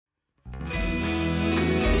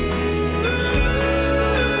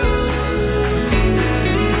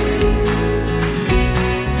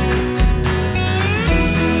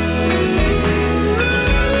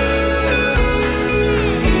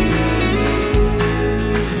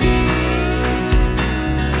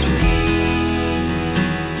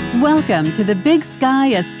Welcome to the Big Sky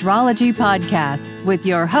Astrology Podcast with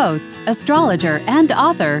your host, astrologer and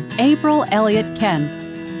author, April Elliott Kent.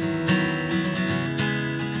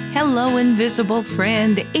 Hello, invisible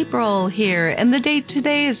friend. April here, and the date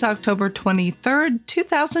today is October 23rd,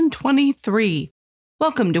 2023.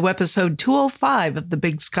 Welcome to episode 205 of the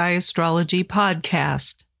Big Sky Astrology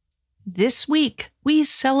Podcast. This week, we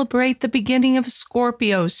celebrate the beginning of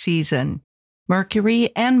Scorpio season.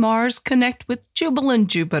 Mercury and Mars connect with jubilant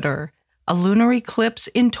Jupiter. A lunar eclipse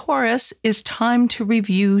in Taurus is time to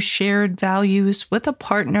review shared values with a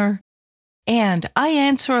partner. And I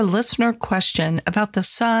answer a listener question about the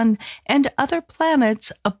sun and other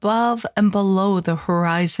planets above and below the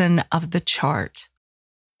horizon of the chart.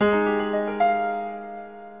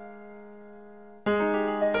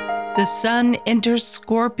 The sun enters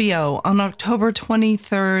Scorpio on October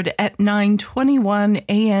 23rd at 9:21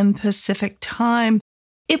 a.m. Pacific Time.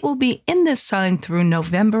 It will be in this sign through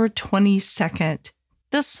November 22nd.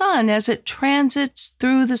 The sun, as it transits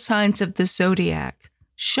through the signs of the zodiac,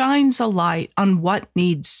 shines a light on what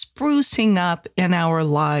needs sprucing up in our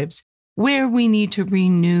lives, where we need to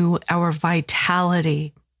renew our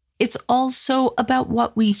vitality. It's also about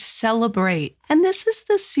what we celebrate, and this is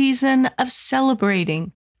the season of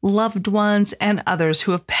celebrating loved ones and others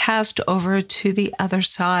who have passed over to the other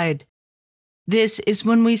side. This is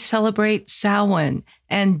when we celebrate Samhain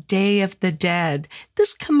and Day of the Dead,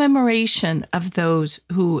 this commemoration of those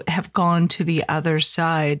who have gone to the other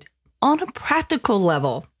side. On a practical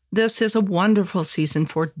level, this is a wonderful season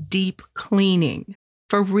for deep cleaning,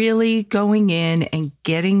 for really going in and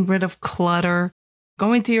getting rid of clutter,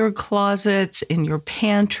 going through your closets, in your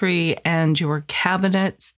pantry and your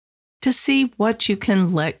cabinets, to see what you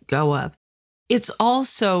can let go of. It's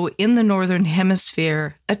also, in the Northern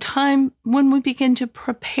Hemisphere, a time when we begin to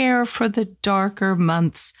prepare for the darker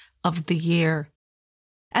months of the year.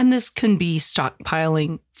 And this can be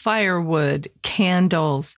stockpiling firewood,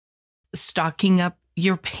 candles, stocking up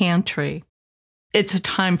your pantry. It's a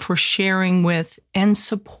time for sharing with and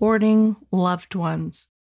supporting loved ones,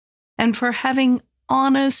 and for having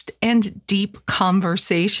honest and deep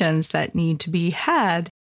conversations that need to be had,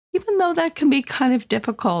 even though that can be kind of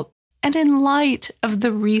difficult. And in light of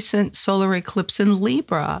the recent solar eclipse in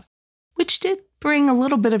Libra, which did bring a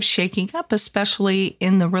little bit of shaking up, especially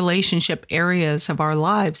in the relationship areas of our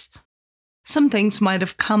lives, some things might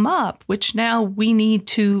have come up, which now we need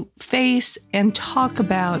to face and talk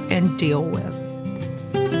about and deal with.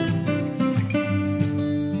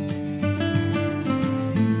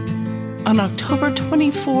 On October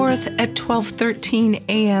 24th at 12:13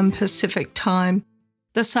 a.m. Pacific Time,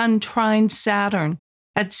 the sun trines Saturn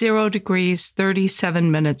at 0 degrees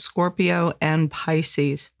 37 minutes Scorpio and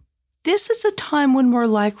Pisces. This is a time when we're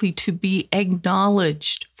likely to be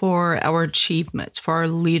acknowledged for our achievements, for our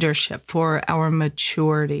leadership, for our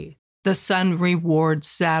maturity. The sun rewards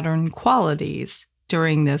Saturn qualities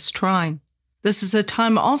during this trine. This is a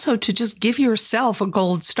time also to just give yourself a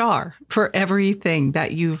gold star for everything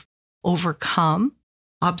that you've overcome,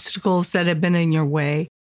 obstacles that have been in your way,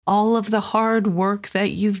 all of the hard work that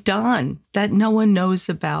you've done that no one knows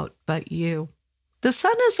about but you. The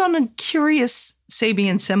sun is on a curious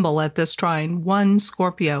Sabian symbol at this trine, 1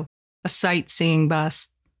 Scorpio, a sightseeing bus.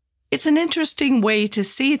 It's an interesting way to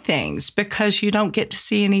see things because you don't get to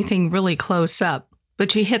see anything really close up,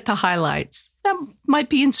 but you hit the highlights. That might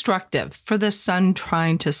be instructive for the sun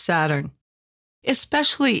trine to Saturn,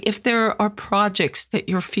 especially if there are projects that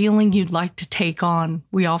you're feeling you'd like to take on.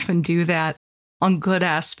 We often do that on good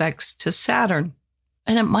aspects to Saturn.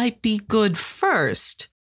 And it might be good first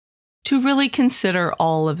to really consider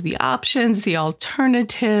all of the options, the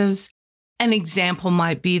alternatives. An example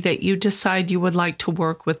might be that you decide you would like to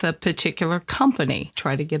work with a particular company,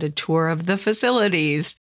 try to get a tour of the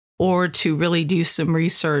facilities, or to really do some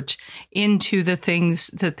research into the things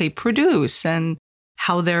that they produce and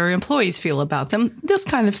how their employees feel about them, this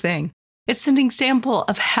kind of thing. It's an example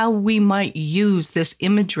of how we might use this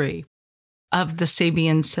imagery of the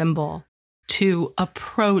Sabian symbol to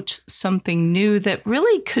approach something new that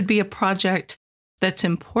really could be a project that's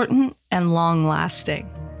important and long-lasting.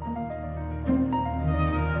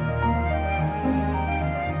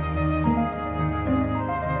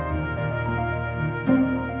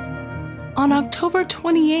 On October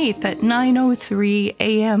 28th at 9:03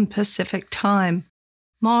 a.m. Pacific Time,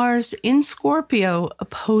 Mars in Scorpio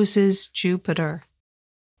opposes Jupiter.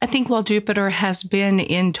 I think while Jupiter has been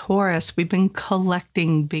in Taurus, we've been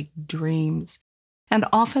collecting big dreams. And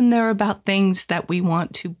often they're about things that we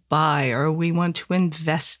want to buy or we want to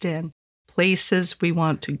invest in, places we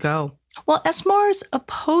want to go. Well, as Mars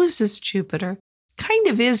opposes Jupiter, kind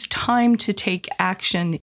of is time to take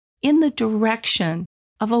action in the direction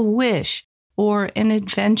of a wish or an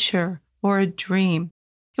adventure or a dream,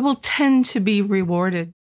 it will tend to be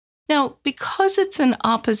rewarded. Now, because it's an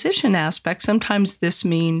opposition aspect, sometimes this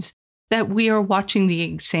means that we are watching the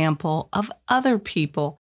example of other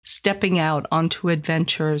people stepping out onto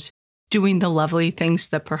adventures, doing the lovely things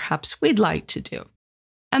that perhaps we'd like to do.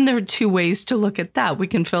 And there are two ways to look at that. We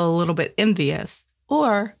can feel a little bit envious,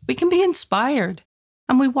 or we can be inspired,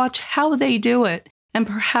 and we watch how they do it, and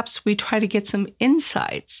perhaps we try to get some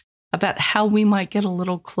insights about how we might get a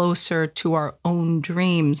little closer to our own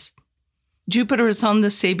dreams. Jupiter is on the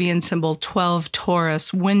Sabian symbol 12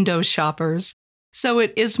 Taurus, window shoppers, so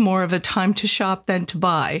it is more of a time to shop than to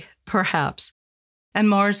buy, perhaps. And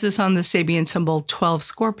Mars is on the Sabian symbol 12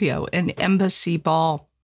 Scorpio, an embassy ball.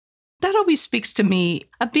 That always speaks to me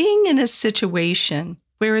of being in a situation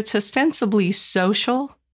where it's ostensibly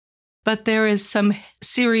social, but there is some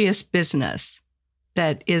serious business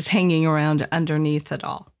that is hanging around underneath it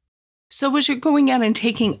all. So as you're going out and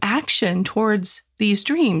taking action towards these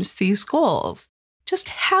dreams, these goals, just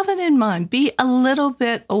have it in mind. Be a little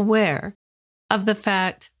bit aware of the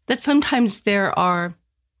fact that sometimes there are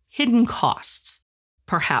hidden costs,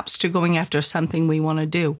 perhaps, to going after something we want to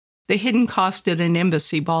do. The hidden cost at an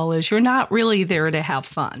embassy ball is you're not really there to have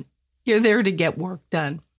fun. You're there to get work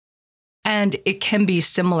done. And it can be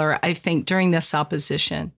similar, I think, during this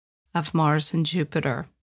opposition of Mars and Jupiter.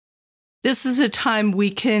 This is a time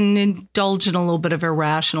we can indulge in a little bit of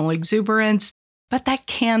irrational exuberance, but that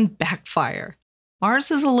can backfire.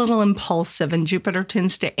 Mars is a little impulsive and Jupiter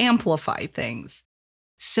tends to amplify things.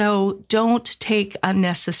 So don't take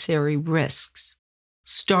unnecessary risks.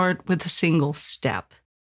 Start with a single step.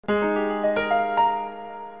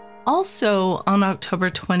 Also, on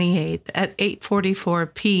October 28th at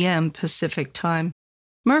 8:44 p.m. Pacific Time,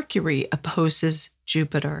 Mercury opposes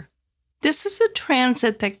Jupiter. This is a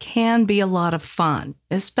transit that can be a lot of fun,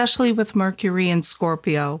 especially with Mercury and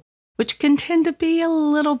Scorpio, which can tend to be a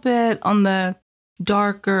little bit on the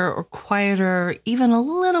darker or quieter, even a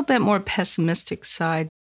little bit more pessimistic side.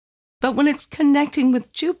 But when it's connecting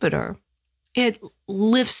with Jupiter, it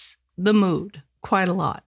lifts the mood quite a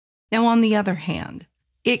lot. Now, on the other hand,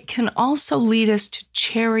 it can also lead us to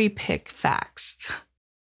cherry pick facts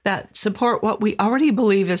that support what we already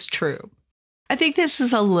believe is true. I think this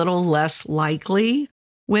is a little less likely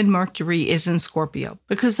when Mercury is in Scorpio,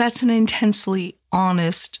 because that's an intensely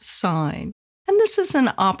honest sign. And this is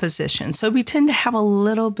an opposition, so we tend to have a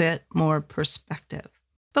little bit more perspective.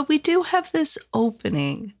 But we do have this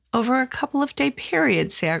opening over a couple of day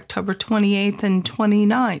periods, say October 28th and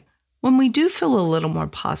 29th, when we do feel a little more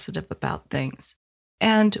positive about things.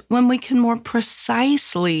 And when we can more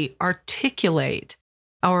precisely articulate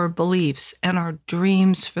our beliefs and our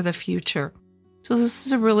dreams for the future. So this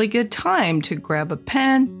is a really good time to grab a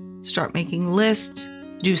pen, start making lists,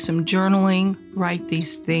 do some journaling, write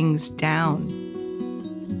these things down.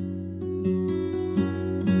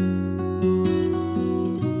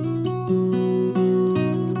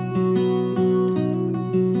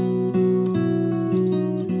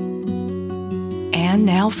 And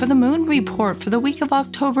now for the moon report for the week of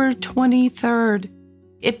October 23rd.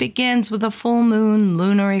 It begins with a full moon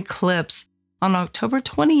lunar eclipse on October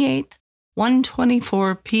 28th,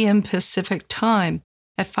 1:24 p.m. Pacific Time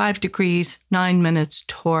at 5 degrees 9 minutes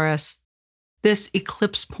Taurus. This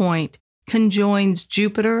eclipse point conjoins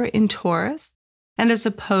Jupiter in Taurus and is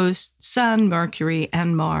opposed Sun, Mercury,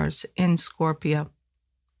 and Mars in Scorpio.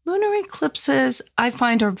 Lunar eclipses, I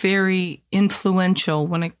find, are very influential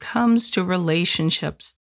when it comes to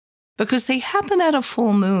relationships because they happen at a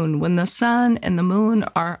full moon when the sun and the moon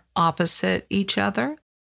are opposite each other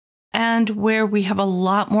and where we have a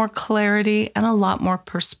lot more clarity and a lot more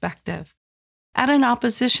perspective. At an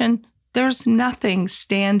opposition, there's nothing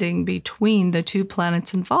standing between the two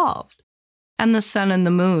planets involved. And the sun and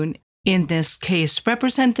the moon, in this case,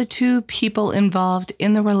 represent the two people involved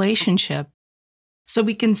in the relationship. So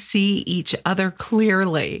we can see each other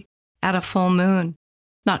clearly at a full moon,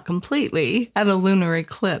 not completely at a lunar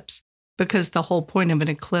eclipse, because the whole point of an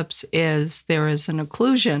eclipse is there is an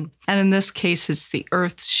occlusion. And in this case, it's the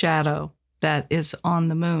Earth's shadow that is on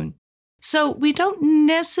the moon. So we don't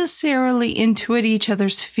necessarily intuit each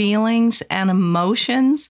other's feelings and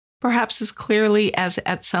emotions, perhaps as clearly as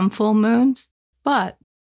at some full moons. But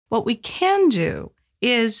what we can do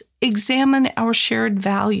is examine our shared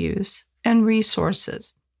values and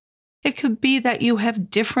resources. It could be that you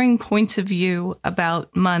have differing points of view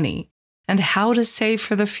about money and how to save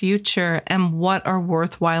for the future and what are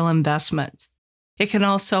worthwhile investments. It can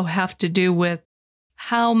also have to do with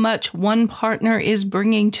how much one partner is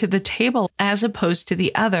bringing to the table as opposed to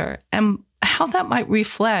the other, and how that might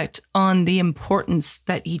reflect on the importance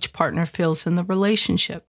that each partner feels in the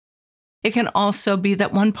relationship. It can also be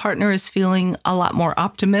that one partner is feeling a lot more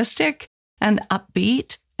optimistic and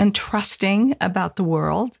upbeat and trusting about the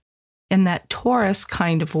world in that Taurus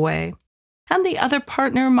kind of way. And the other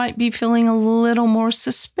partner might be feeling a little more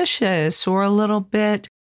suspicious or a little bit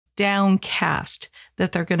downcast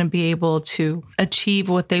that they're going to be able to achieve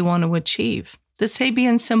what they want to achieve. The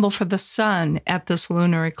Sabian symbol for the sun at this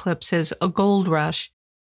lunar eclipse is a gold rush,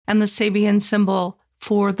 and the Sabian symbol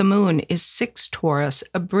for the moon is 6 Taurus,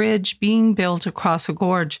 a bridge being built across a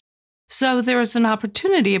gorge. So there is an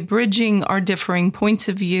opportunity of bridging our differing points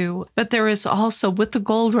of view, but there is also, with the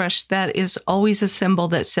gold rush, that is always a symbol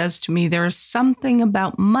that says to me there is something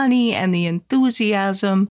about money and the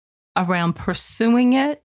enthusiasm around pursuing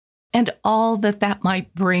it and all that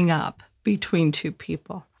might bring up between two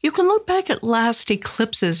people. You can look back at last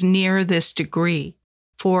eclipses near this degree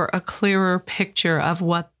for a clearer picture of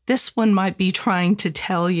what this one might be trying to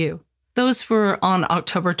tell you. Those were on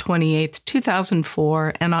October 28th,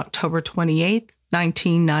 2004 and October 28th,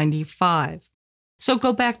 1995. So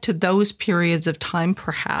go back to those periods of time,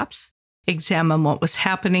 perhaps. Examine what was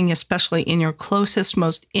happening, especially in your closest,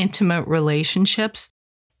 most intimate relationships,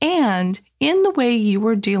 and in the way you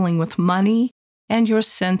were dealing with money and your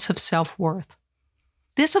sense of self-worth.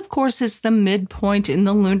 This, of course, is the midpoint in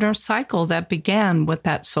the lunar cycle that began with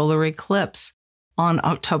that solar eclipse on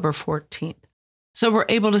October 14th. So we're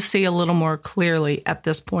able to see a little more clearly at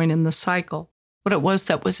this point in the cycle what it was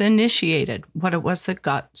that was initiated, what it was that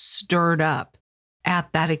got stirred up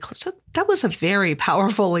at that eclipse. So that was a very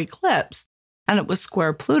powerful eclipse, and it was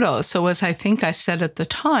square Pluto. So as I think I said at the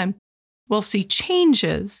time, we'll see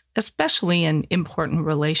changes, especially in important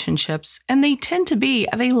relationships, and they tend to be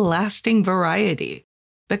of a lasting variety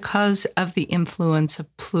because of the influence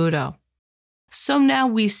of Pluto. So now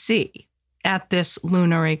we see at this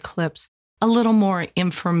lunar eclipse a little more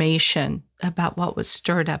information about what was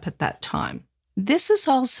stirred up at that time. This is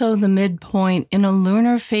also the midpoint in a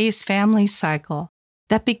lunar phase family cycle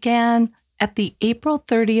that began at the April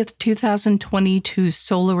 30th, 2022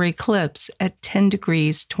 solar eclipse at 10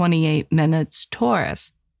 degrees 28 minutes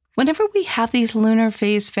Taurus. Whenever we have these lunar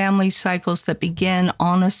phase family cycles that begin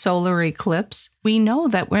on a solar eclipse, we know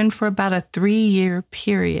that we're in for about a 3-year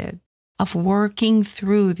period of working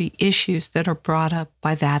through the issues that are brought up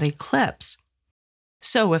by that eclipse.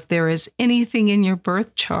 So if there is anything in your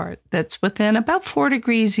birth chart that's within about 4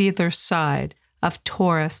 degrees either side of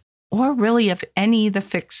Taurus, or really of any of the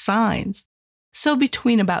fixed signs, so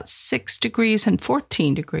between about 6 degrees and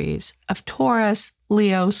 14 degrees of Taurus,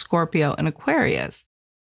 Leo, Scorpio, and Aquarius,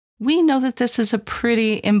 we know that this is a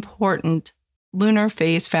pretty important lunar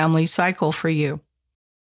phase family cycle for you.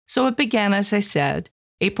 So it began, as I said,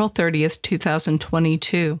 April 30th,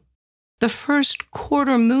 2022. The first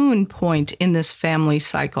quarter moon point in this family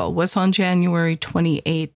cycle was on January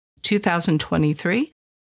 28th, 2023.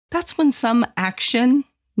 That's when some action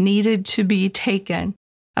needed to be taken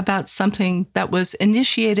about something that was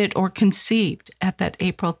initiated or conceived at that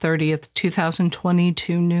April 30th,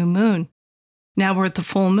 2022 new moon. Now we're at the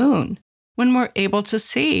full moon, when we're able to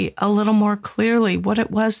see a little more clearly what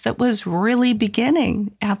it was that was really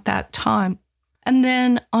beginning at that time. And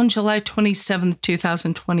then on July 27th,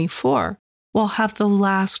 2024, we'll have the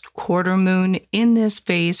last quarter moon in this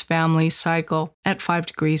phase family cycle at 5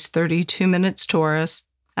 degrees 32 minutes Taurus.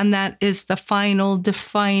 And that is the final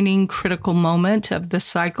defining critical moment of the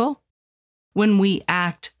cycle when we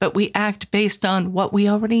act, but we act based on what we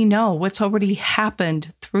already know, what's already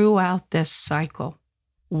happened throughout this cycle.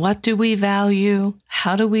 What do we value?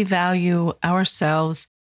 How do we value ourselves?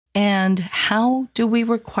 And how do we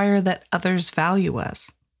require that others value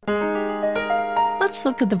us? Let's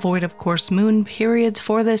look at the void of course moon periods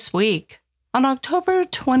for this week. On October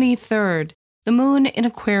 23rd, the moon in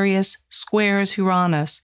Aquarius squares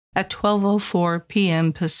Uranus at 12:04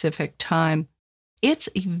 p.m. Pacific time. It's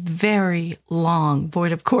a very long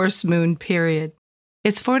void of course moon period.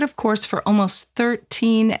 It's void of course for almost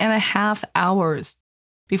 13 and a half hours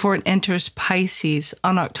before it enters Pisces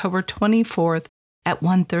on October 24th at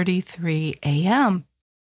 1:33 a.m.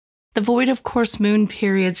 The void of course moon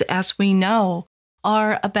periods, as we know,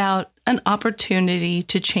 are about an opportunity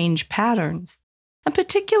to change patterns, and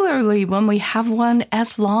particularly when we have one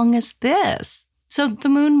as long as this. So the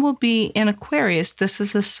moon will be in Aquarius. This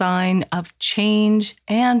is a sign of change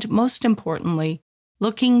and, most importantly,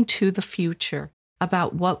 looking to the future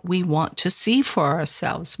about what we want to see for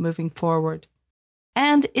ourselves moving forward.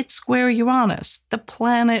 And it's square Uranus, the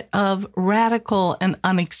planet of radical and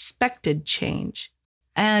unexpected change.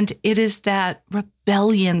 And it is that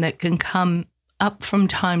rebellion that can come up from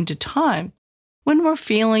time to time when we're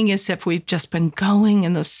feeling as if we've just been going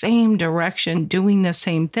in the same direction, doing the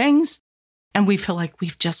same things, and we feel like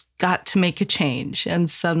we've just got to make a change, and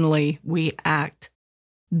suddenly we act.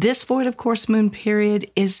 This void of course moon period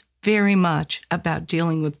is very much about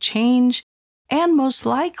dealing with change and most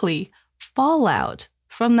likely fallout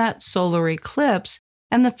from that solar eclipse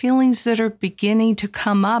and the feelings that are beginning to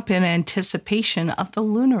come up in anticipation of the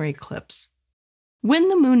lunar eclipse. When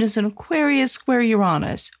the moon is in Aquarius square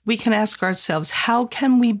Uranus, we can ask ourselves, how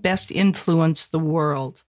can we best influence the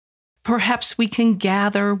world? Perhaps we can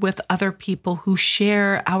gather with other people who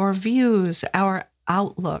share our views, our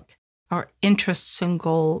outlook, our interests and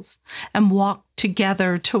goals, and walk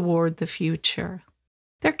together toward the future.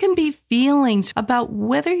 There can be feelings about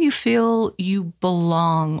whether you feel you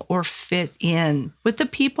belong or fit in with the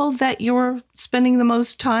people that you're spending the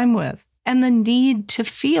most time with, and the need to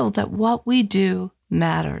feel that what we do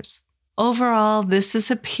matters. Overall, this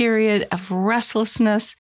is a period of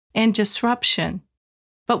restlessness and disruption.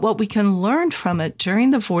 But what we can learn from it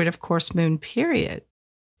during the void of course moon period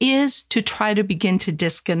is to try to begin to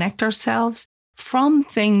disconnect ourselves from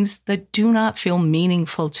things that do not feel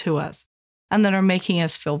meaningful to us and that are making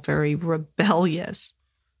us feel very rebellious.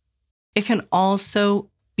 It can also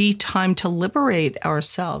be time to liberate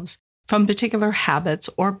ourselves from particular habits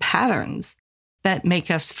or patterns that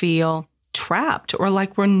make us feel trapped or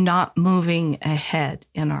like we're not moving ahead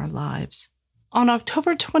in our lives. On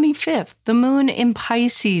October 25th, the moon in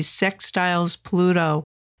Pisces sextiles Pluto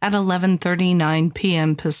at 11:39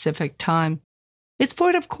 p.m. Pacific time. It's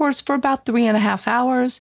void of course for about 3.5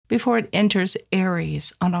 hours before it enters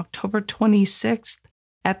Aries on October 26th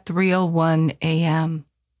at 3:01 a.m.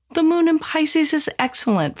 The moon in Pisces is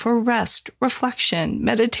excellent for rest, reflection,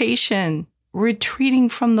 meditation, retreating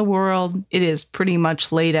from the world. It is pretty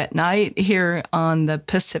much late at night here on the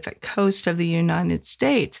Pacific coast of the United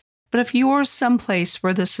States. But if you're someplace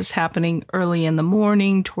where this is happening early in the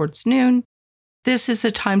morning towards noon, this is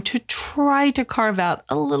a time to try to carve out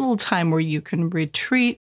a little time where you can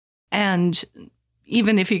retreat, and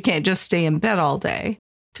even if you can't just stay in bed all day,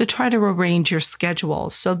 to try to arrange your schedule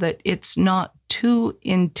so that it's not too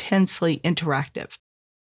intensely interactive.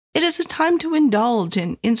 It is a time to indulge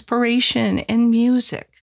in inspiration and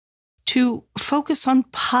music, to focus on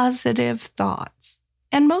positive thoughts,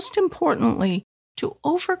 and most importantly, to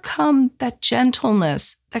overcome that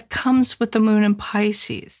gentleness that comes with the moon in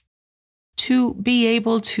Pisces, to be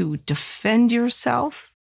able to defend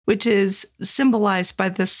yourself, which is symbolized by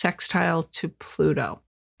this sextile to Pluto.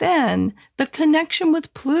 Then the connection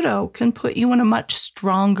with Pluto can put you in a much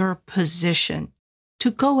stronger position to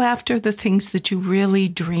go after the things that you really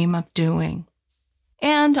dream of doing.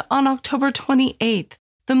 And on October 28th,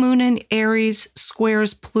 the moon in Aries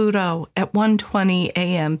squares Pluto at 1:20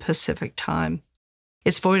 a.m. Pacific time.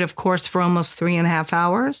 It's void of course for almost 3.5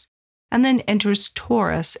 hours, and then enters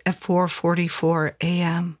Taurus at 4:44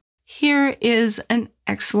 a.m. Here is an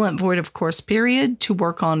excellent void of course period to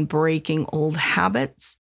work on breaking old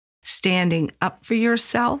habits, standing up for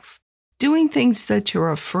yourself, doing things that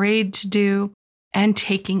you're afraid to do, and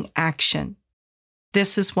taking action.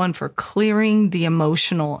 This is one for clearing the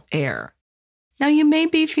emotional air. Now, you may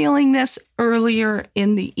be feeling this earlier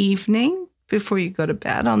in the evening before you go to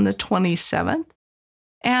bed on the 27th.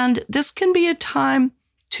 And this can be a time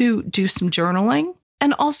to do some journaling.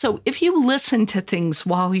 And also, if you listen to things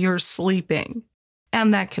while you're sleeping,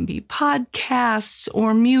 and that can be podcasts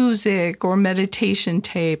or music or meditation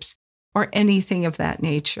tapes or anything of that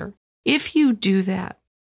nature. If you do that,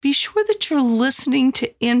 be sure that you're listening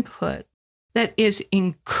to input that is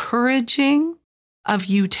encouraging of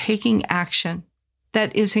you taking action,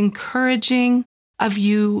 that is encouraging of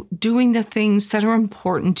you doing the things that are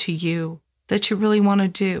important to you, that you really want to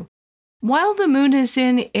do. While the moon is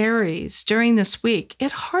in Aries during this week,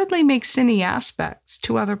 it hardly makes any aspects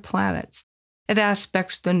to other planets. It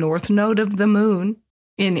aspects the north node of the moon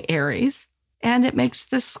in Aries, and it makes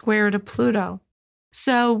this square to Pluto.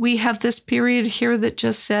 So we have this period here that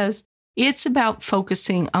just says it's about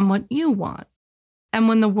focusing on what you want. And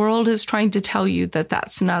when the world is trying to tell you that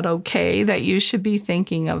that's not okay, that you should be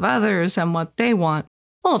thinking of others and what they want,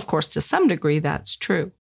 well, of course, to some degree, that's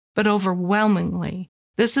true. But overwhelmingly,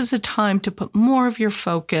 this is a time to put more of your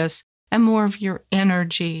focus and more of your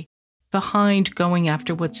energy behind going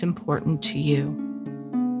after what's important to you.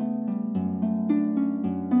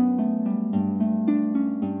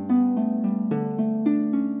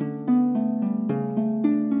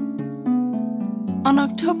 On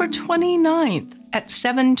October 29th at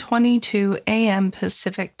 7:22 a.m.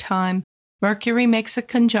 Pacific time, Mercury makes a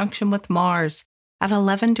conjunction with Mars at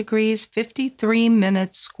 11 degrees 53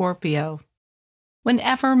 minutes Scorpio.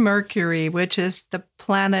 Whenever Mercury, which is the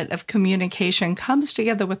planet of communication, comes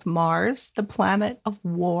together with Mars, the planet of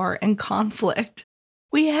war and conflict,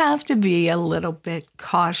 we have to be a little bit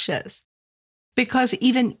cautious. Because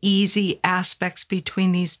even easy aspects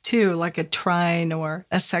between these two, like a trine or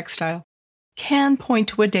a sextile, can point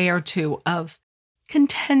to a day or two of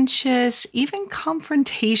contentious, even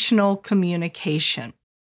confrontational communication.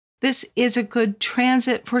 This is a good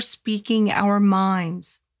transit for speaking our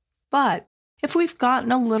minds. But if we've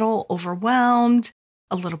gotten a little overwhelmed,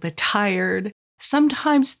 a little bit tired,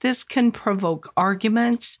 sometimes this can provoke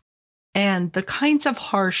arguments and the kinds of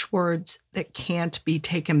harsh words that can't be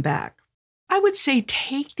taken back. I would say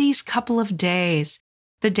take these couple of days,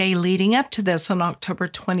 the day leading up to this on October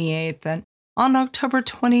 28th and on October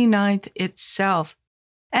 29th itself,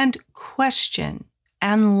 and question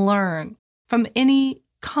and learn from any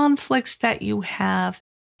conflicts that you have,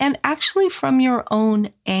 and actually from your own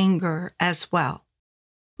anger as well.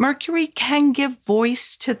 Mercury can give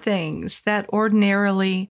voice to things that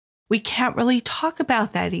ordinarily we can't really talk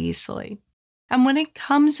about that easily. And when it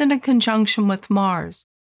comes in a conjunction with Mars,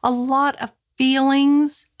 a lot of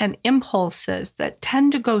feelings and impulses that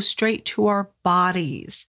tend to go straight to our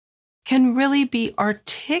bodies can really be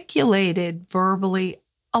articulated verbally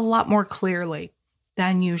a lot more clearly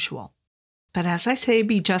than usual. But as I say,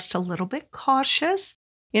 be just a little bit cautious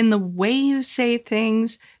in the way you say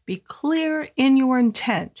things, be clear in your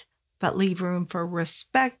intent, but leave room for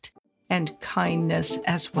respect and kindness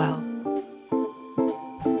as well.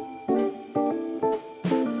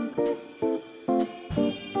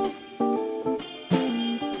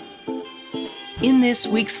 In this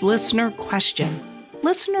week's listener question,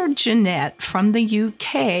 listener Jeanette from the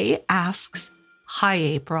UK asks, "Hi,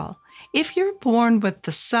 April. If you're born with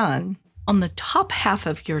the sun on the top half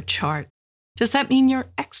of your chart, does that mean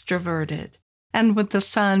you're extroverted? And with the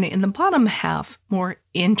sun in the bottom half, more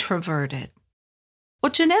introverted?"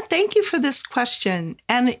 Well, Jeanette, thank you for this question.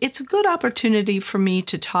 And it's a good opportunity for me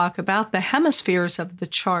to talk about the hemispheres of the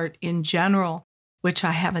chart in general, which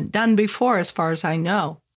I haven't done before as far as I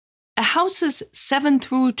know. Houses 7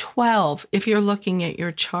 through 12, if you're looking at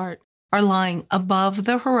your chart, are lying above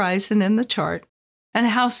the horizon in the chart, and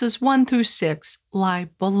houses 1 through 6 lie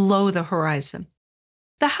below the horizon.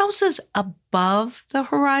 The houses above the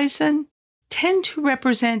horizon tend to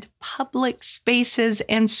represent public spaces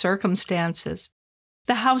and circumstances.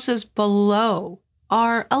 The houses below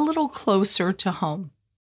are a little closer to home.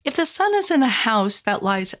 If the sun is in a house that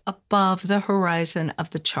lies above the horizon of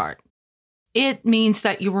the chart, it means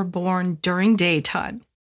that you were born during daytime.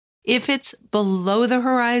 If it's below the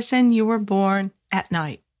horizon, you were born at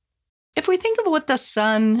night. If we think of what the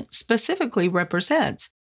sun specifically represents,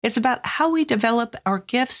 it's about how we develop our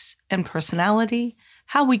gifts and personality,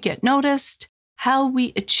 how we get noticed, how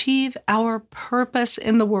we achieve our purpose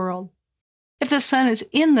in the world. If the sun is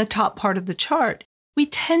in the top part of the chart, we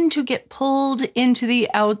tend to get pulled into the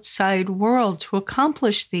outside world to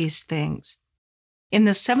accomplish these things. In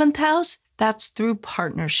the 7th house, that's through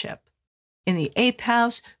partnership. In the 8th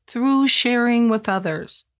house, through sharing with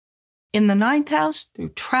others. In the 9th house, through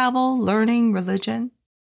travel, learning, religion.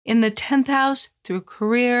 In the 10th house, through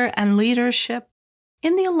career and leadership.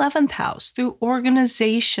 In the 11th house, through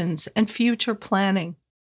organizations and future planning.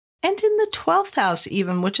 And in the 12th house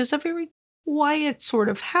even, which is a very quiet sort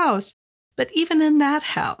of house, but even in that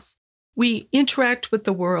house, we interact with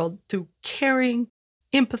the world through caring,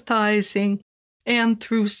 empathizing, and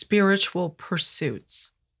through spiritual pursuits.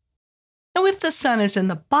 Now, if the sun is in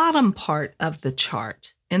the bottom part of the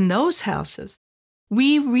chart, in those houses,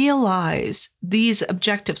 we realize these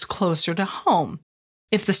objectives closer to home.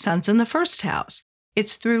 If the sun's in the first house,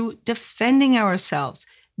 it's through defending ourselves,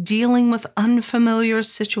 dealing with unfamiliar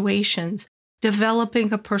situations,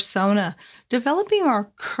 developing a persona, developing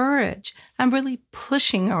our courage, and really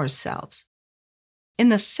pushing ourselves. In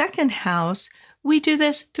the 2nd house, we do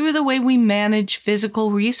this through the way we manage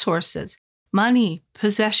physical resources, money,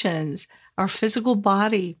 possessions, our physical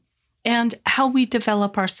body, and how we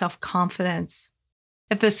develop our self-confidence.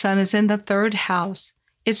 If the sun is in the 3rd house,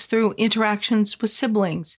 it's through interactions with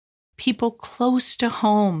siblings, people close to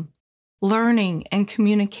home, learning and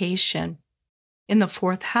communication. In the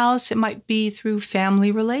 4th house, it might be through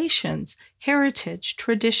family relations, heritage,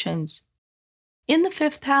 traditions. In the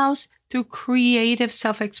 5th house, through creative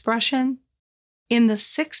self-expression. In the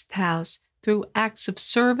 6th house, through acts of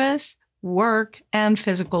service, work, and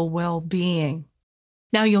physical well-being.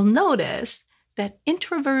 Now, you'll notice that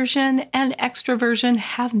introversion and extroversion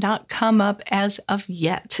have not come up as of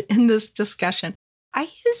yet in this discussion. I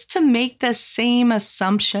used to make the same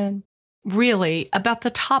assumption, really, about the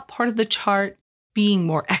top part of the chart being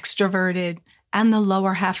more extroverted and the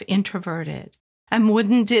lower half introverted. And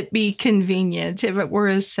wouldn't it be convenient if it were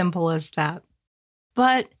as simple as that?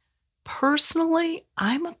 But personally,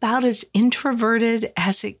 I'm about as introverted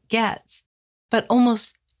as it gets. But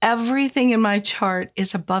almost everything in my chart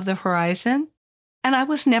is above the horizon, and I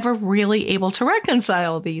was never really able to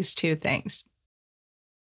reconcile these two things.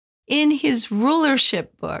 In his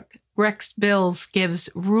rulership book, Rex Bills gives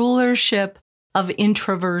rulership of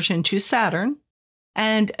introversion to Saturn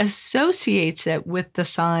and associates it with the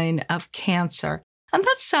sign of Cancer. And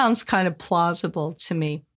that sounds kind of plausible to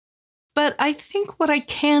me. But I think what I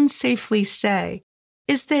can safely say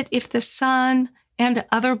is that if the sun and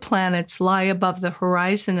other planets lie above the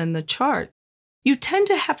horizon in the chart, you tend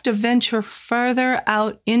to have to venture further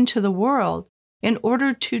out into the world in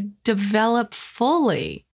order to develop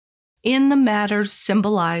fully in the matters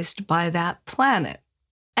symbolized by that planet.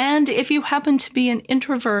 And if you happen to be an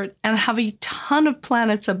introvert and have a ton of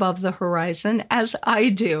planets above the horizon, as I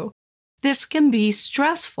do, this can be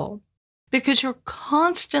stressful because you're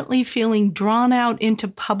constantly feeling drawn out into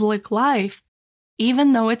public life,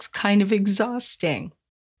 even though it's kind of exhausting.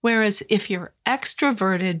 Whereas if you're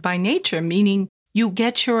extroverted by nature, meaning you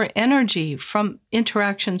get your energy from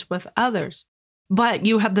interactions with others, but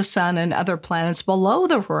you have the sun and other planets below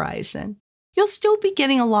the horizon, you'll still be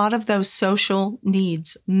getting a lot of those social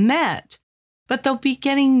needs met, but they'll be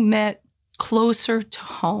getting met closer to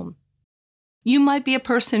home. You might be a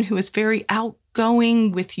person who is very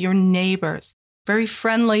outgoing with your neighbors, very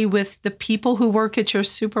friendly with the people who work at your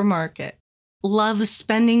supermarket, loves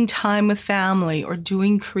spending time with family or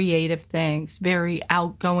doing creative things, very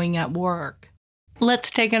outgoing at work.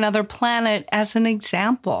 Let's take another planet as an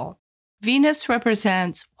example. Venus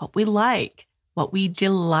represents what we like, what we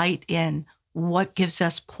delight in, what gives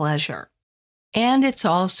us pleasure. And it's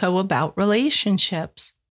also about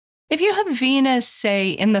relationships. If you have Venus,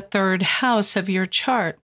 say, in the 3rd house of your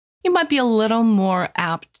chart, you might be a little more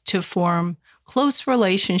apt to form close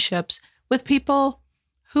relationships with people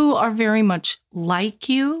who are very much like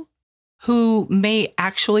you, who may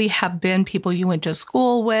actually have been people you went to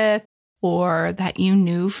school with, or that you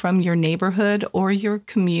knew from your neighborhood or your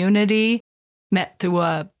community, met through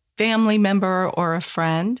a family member or a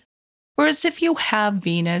friend. Whereas if you have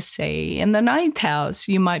Venus, say, in the 9th house,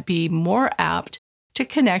 you might be more apt to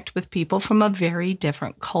connect with people from a very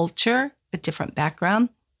different culture, a different background,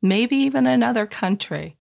 maybe even another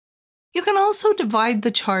country. You can also divide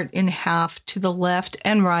the chart in half to the left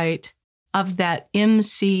and right of that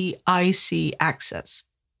MC-IC axis.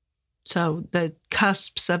 So the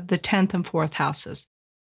cusps of the 10th and 4th houses.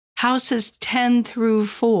 Houses 10 through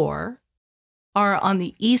 4 are on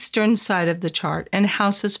the eastern side of the chart, and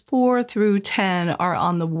houses 4 through 10 are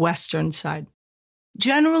on the western side.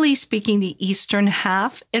 Generally speaking, the eastern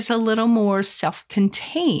half is a little more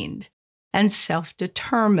self-contained and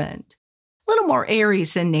self-determined, a little more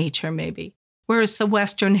Aries in nature maybe, whereas the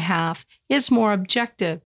western half is more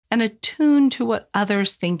objective and attuned to what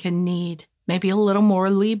others think and need, maybe a little more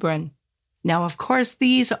Libran. Now, of course,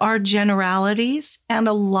 these are generalities, and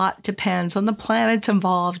a lot depends on the planets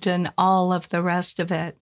involved and all of the rest of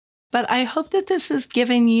it. But I hope that this has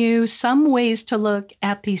given you some ways to look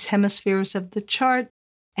at these hemispheres of the chart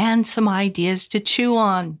and some ideas to chew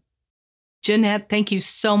on. Jeanette, thank you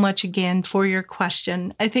so much again for your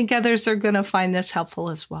question. I think others are going to find this helpful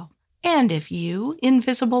as well. And if you,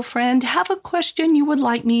 invisible friend, have a question you would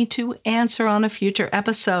like me to answer on a future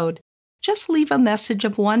episode, just leave a message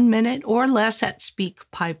of 1 minute or less at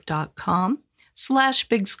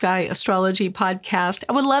speakpipe.com/Big Sky Astrology Podcast.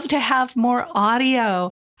 I would love to have more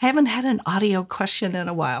audio. I haven't had an audio question in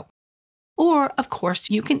a while. Or, of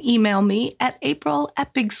course, you can email me at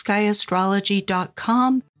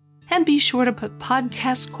april@bigskyastrology.com and be sure to put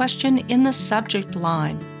podcast question in the subject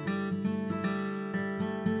line.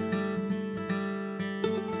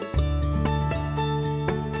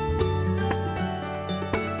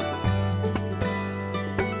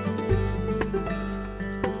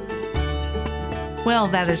 Well,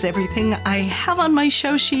 that is everything I have on my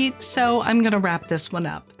show sheet, so I'm going to wrap this one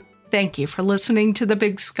up. Thank you for listening to the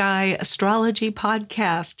Big Sky Astrology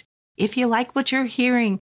Podcast. If you like what you're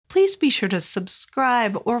hearing, please be sure to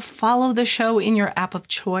subscribe or follow the show in your app of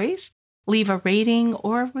choice, leave a rating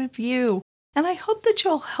or a review, and I hope that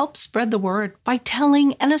you'll help spread the word by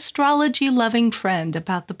telling an astrology-loving friend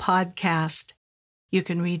about the podcast. You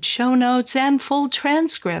can read show notes and full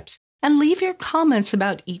transcripts and leave your comments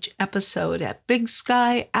about each episode at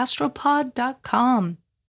bigskyastropod.com.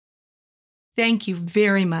 Thank you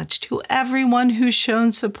very much to everyone who's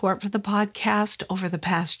shown support for the podcast over the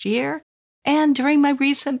past year and during my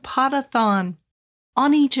recent podathon.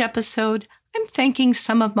 On each episode, I'm thanking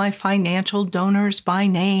some of my financial donors by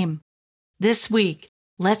name. This week,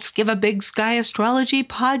 let's give a Big Sky Astrology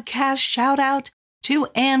podcast shout out to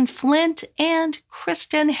Anne Flint and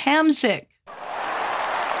Kristen Hamzik.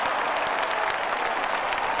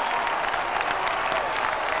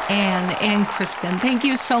 Anne and Kristen, thank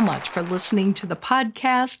you so much for listening to the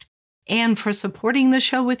podcast and for supporting the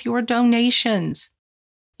show with your donations.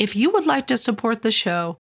 If you would like to support the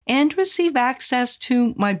show and receive access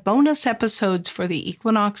to my bonus episodes for the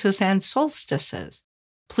equinoxes and solstices,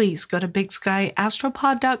 please go to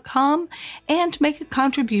bigskyastropod.com and make a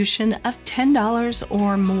contribution of $10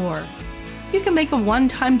 or more. You can make a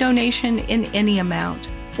one-time donation in any amount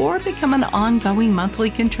or become an ongoing monthly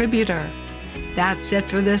contributor. That's it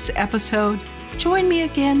for this episode. Join me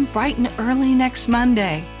again bright and early next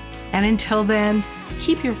Monday. And until then,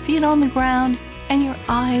 keep your feet on the ground and your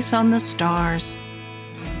eyes on the stars.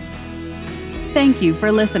 Thank you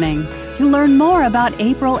for listening. To learn more about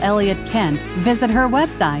April Elliott Kent, visit her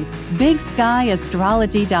website,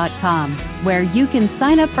 bigskyAstrology.com, where you can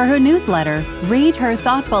sign up for her newsletter, read her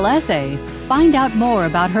thoughtful essays, find out more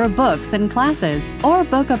about her books and classes, or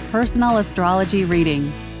book a personal astrology reading.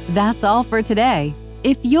 That's all for today.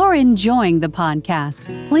 If you're enjoying the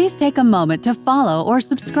podcast, please take a moment to follow or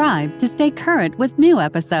subscribe to stay current with new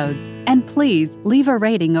episodes. And please leave a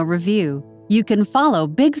rating or review. You can follow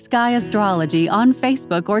Big Sky Astrology on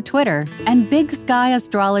Facebook or Twitter and Big Sky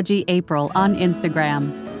Astrology April on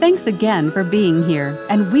Instagram. Thanks again for being here,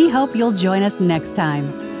 and we hope you'll join us next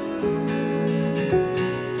time.